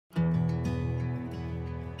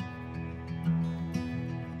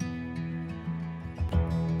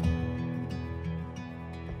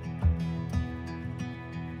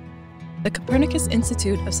The Copernicus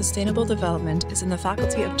Institute of Sustainable Development is in the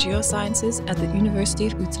Faculty of Geosciences at the University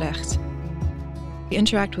of Utrecht. We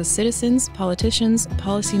interact with citizens, politicians,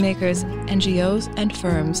 policymakers, NGOs, and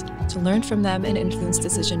firms to learn from them and influence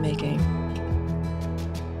decision-making.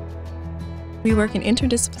 We work in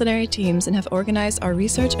interdisciplinary teams and have organized our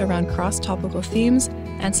research around cross-topical themes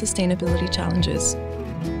and sustainability challenges.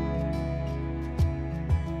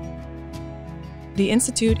 The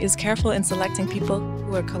Institute is careful in selecting people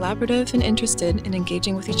who are collaborative and interested in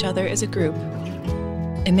engaging with each other as a group.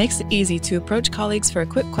 It makes it easy to approach colleagues for a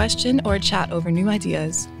quick question or a chat over new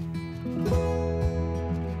ideas.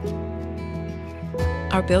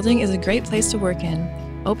 Our building is a great place to work in,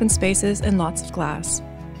 open spaces and lots of glass.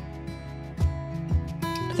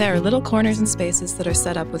 There are little corners and spaces that are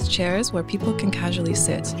set up with chairs where people can casually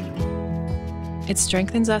sit. It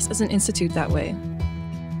strengthens us as an institute that way.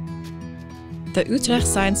 The Utrecht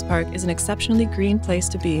Science Park is an exceptionally green place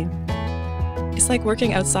to be. It's like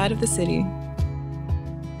working outside of the city.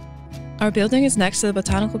 Our building is next to the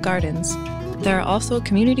botanical gardens. There are also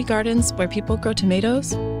community gardens where people grow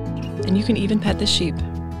tomatoes, and you can even pet the sheep.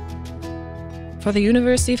 For the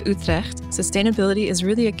University of Utrecht, sustainability is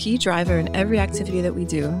really a key driver in every activity that we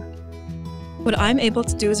do. What I'm able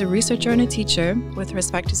to do as a researcher and a teacher with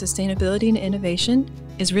respect to sustainability and innovation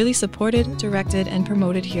is really supported, directed, and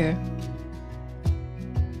promoted here.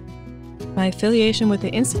 My affiliation with the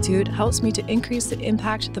Institute helps me to increase the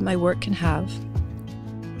impact that my work can have.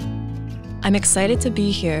 I'm excited to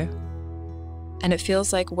be here, and it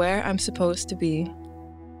feels like where I'm supposed to be.